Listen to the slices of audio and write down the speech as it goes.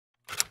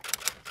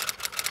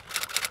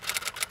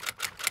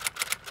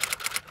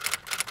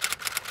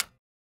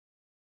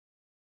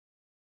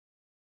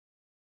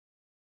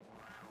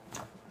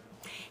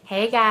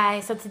Hey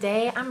guys, so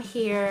today I'm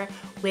here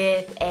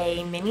with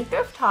a mini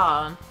thrift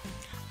haul.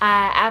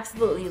 I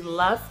absolutely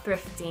love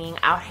thrifting.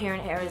 Out here in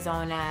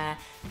Arizona,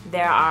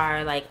 there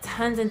are like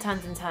tons and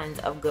tons and tons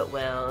of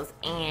Goodwills,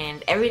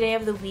 and every day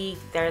of the week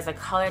there's a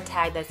color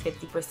tag that's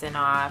 50%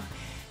 off.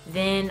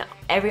 Then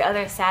every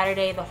other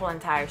Saturday the whole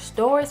entire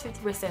store is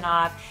 50%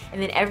 off, and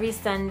then every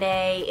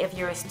Sunday if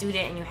you're a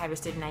student and you have your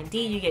student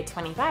ID you get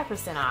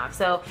 25% off.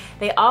 So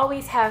they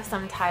always have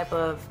some type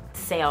of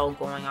sale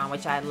going on,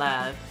 which I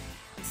love.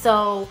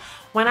 So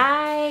when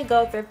I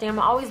go thrifting, I'm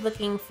always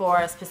looking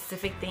for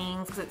specific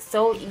things because it's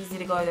so easy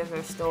to go to the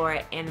thrift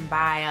store and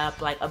buy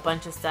up like a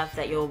bunch of stuff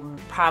that you'll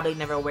probably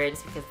never wear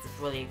just because it's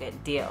really a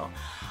good deal.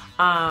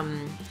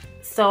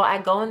 So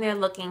I go in there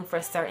looking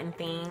for certain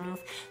things.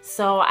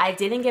 So I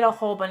didn't get a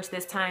whole bunch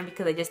this time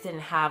because I just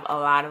didn't have a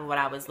lot of what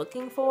I was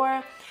looking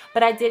for.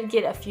 But I did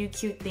get a few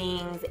cute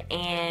things,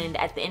 and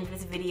at the end of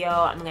this video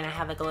I'm gonna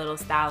have like a little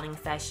styling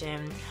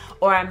session,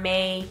 or I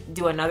may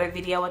do another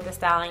video with the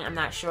styling, I'm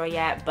not sure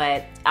yet,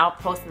 but I'll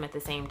post them at the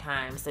same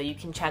time so you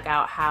can check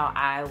out how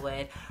I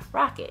would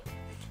rock it.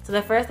 So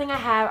the first thing I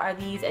have are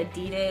these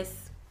Adidas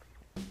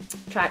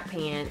track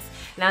pants.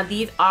 Now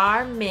these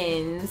are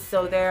men's,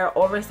 so they're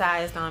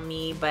oversized on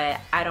me, but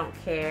I don't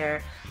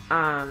care.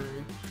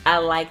 I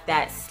like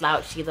that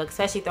slouchy look,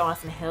 especially throw on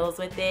some heels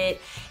with it,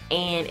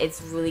 and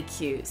it's really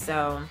cute.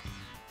 So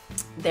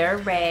they're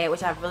red,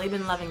 which I've really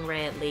been loving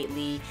red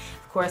lately.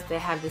 Of course they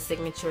have the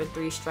signature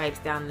 3 stripes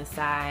down the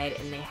side,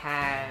 and they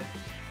have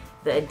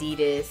the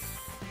Adidas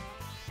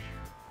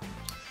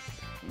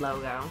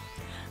logo.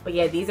 But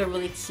yeah, these are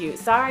really cute.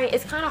 Sorry,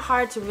 it's kind of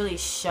hard to really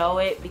show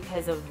it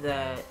because of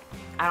I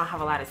don't have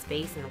a lot of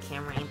space and the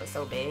camera ain't but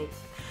so big.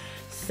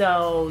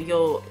 So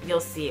you'll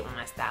see it when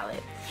I style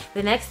it.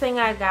 The next thing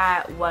I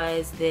got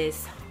was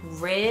this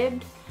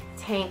ribbed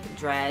tank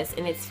dress,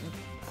 and it's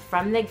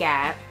from the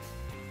Gap,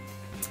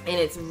 and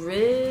it's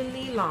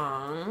really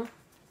long.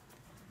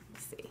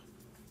 Let's see.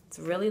 It's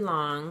really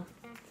long.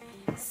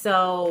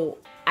 So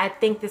I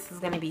think this is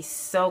gonna be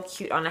so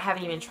cute on. I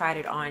haven't even tried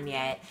it on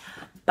yet,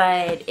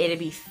 but it'll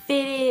be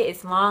fitted.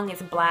 It's long,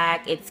 it's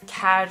black, it's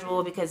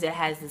casual because it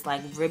has this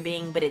like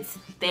ribbing, but it's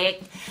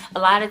thick. A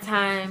lot of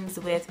times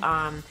with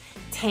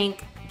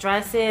tank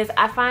dresses,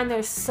 I find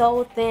they're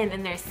so thin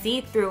and they're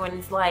see-through, and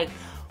it's like,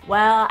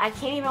 well, I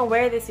can't even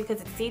wear this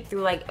because it's see-through.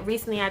 Like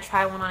recently I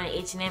tried one on an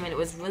H&M and it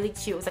was really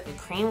cute. It was like a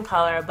cream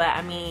color, but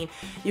I mean,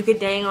 you could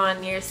dang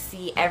on near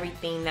see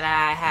everything that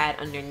I had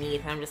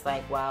underneath, and I'm just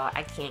like, well,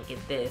 I can't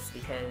get this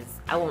because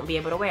I won't be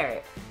able to wear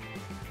it.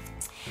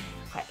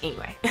 But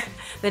anyway,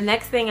 the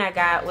next thing I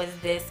got was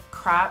this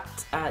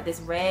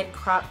this red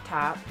crop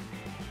top.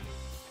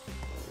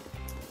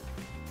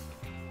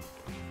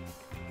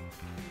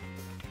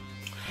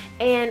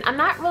 And I'm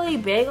not really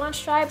big on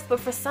stripes, but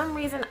for some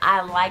reason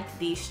I liked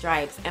these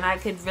stripes, and I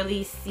could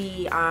really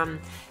see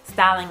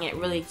styling it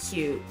really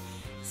cute.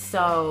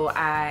 So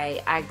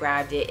I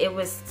grabbed it. It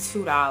was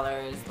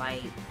 $2.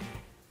 Like,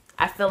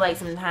 I feel like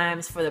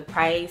sometimes for the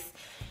price,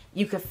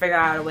 you could figure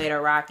out a way to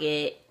rock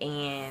it,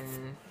 and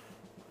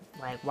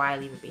like, why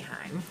leave it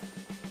behind?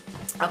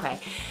 Okay,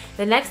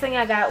 the next thing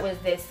I got was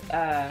this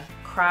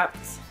cropped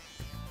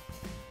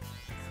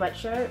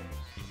sweatshirt.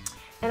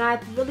 And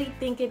I really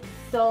think it's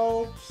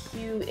so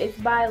cute. It's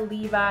by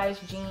Levi's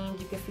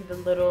Jeans. You can see the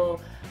little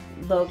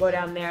logo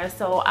down there.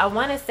 So I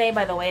want to say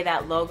by the way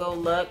that logo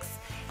looks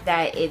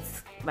that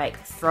it's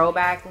like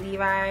throwback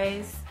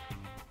Levi's.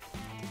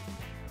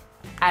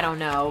 I don't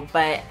know,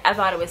 but I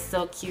thought it was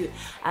so cute.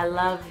 I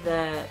love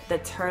the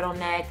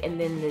turtleneck and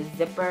then the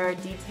zipper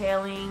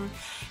detailing.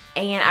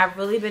 And I've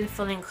really been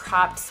feeling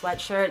cropped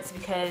sweatshirts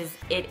because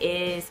it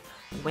is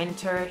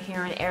winter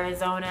here in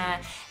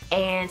Arizona,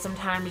 and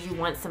sometimes you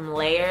want some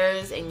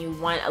layers and you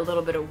want a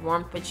little bit of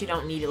warmth, but you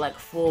don't need it like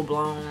full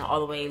blown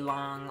all the way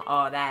long,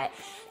 all that.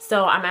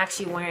 So I'm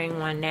actually wearing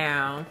one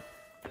now.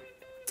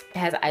 It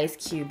has Ice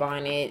Cube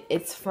on it.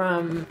 It's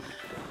from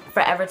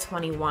Forever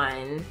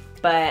 21,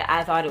 but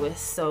I thought it was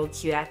so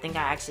cute. I think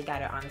I actually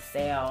got it on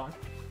sale.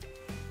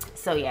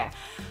 So yeah,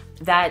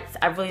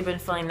 I've really been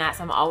feeling that.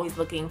 So I'm always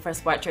looking for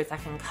sweatshirts I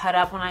can cut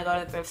up when I go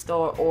to the thrift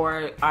store,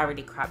 or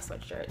already cropped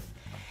sweatshirts.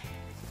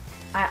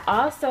 I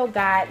also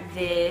got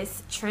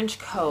this trench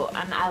coat,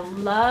 and I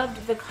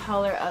loved the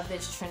color of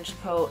this trench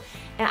coat.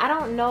 And I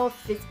don't know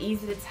if it's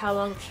easy to tell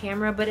on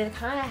camera, but it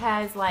kind of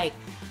has like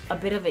a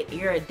bit of an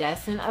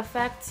iridescent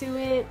effect to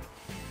it.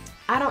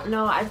 I don't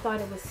know, I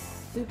thought it was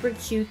super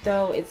cute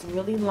though. It's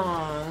really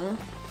long.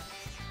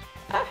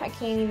 I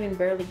can't even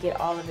barely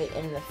get all of it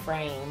in the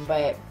frame,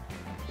 but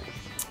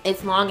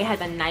it's long. It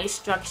has a nice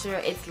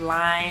structure. It's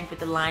lined, but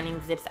the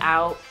lining zips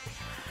out.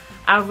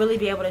 I'll really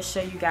be able to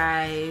show you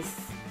guys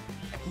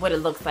what it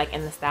looks like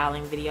in the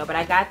styling video, but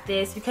I got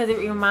this because it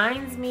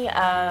reminds me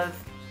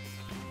of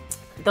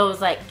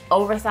those like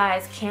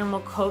oversized camel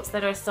coats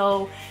that are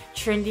so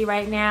trendy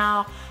right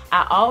now.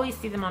 I always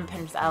see them on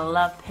Pinterest. I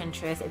love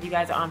Pinterest. If you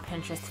guys are on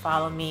Pinterest,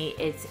 follow me.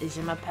 It's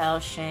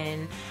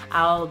Jemappelleshen.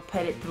 I'll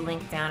put the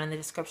link down in the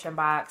description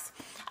box.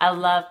 I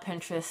love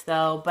Pinterest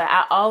though, but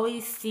I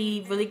always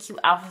see really cute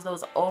outfits,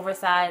 those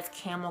oversized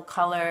camel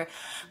color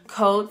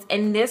coats,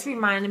 and this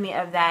reminded me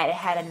of that. It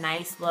had a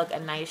nice look, a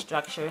nice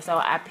structure, so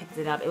I picked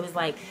it up. It was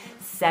like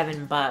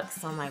 $7,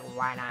 so I'm like,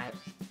 why not?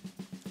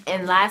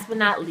 And last but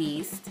not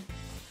least,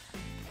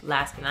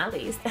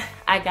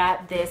 I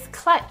got this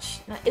clutch.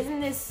 Now, isn't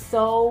this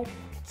so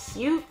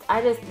cute?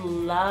 I just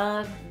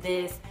love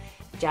this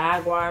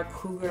Jaguar,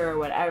 Cougar, or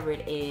whatever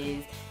it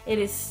is. It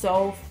is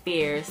so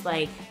fierce.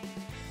 Like,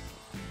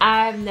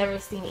 I've never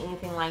seen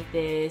anything like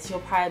this. You'll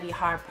probably be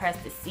hard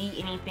pressed to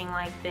see anything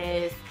like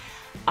this.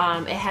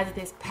 It has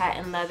this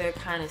patent leather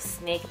kind of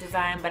snake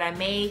design, but I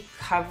may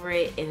cover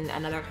it in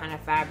another kind of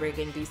fabric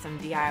and do some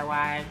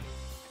DIY.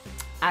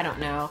 I don't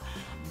know,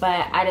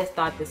 but I just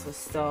thought this was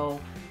so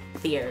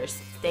fierce.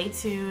 Stay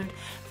tuned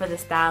for the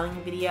styling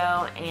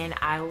video, and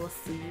I will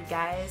see you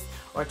guys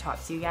or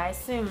talk to you guys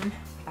soon.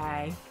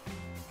 Bye.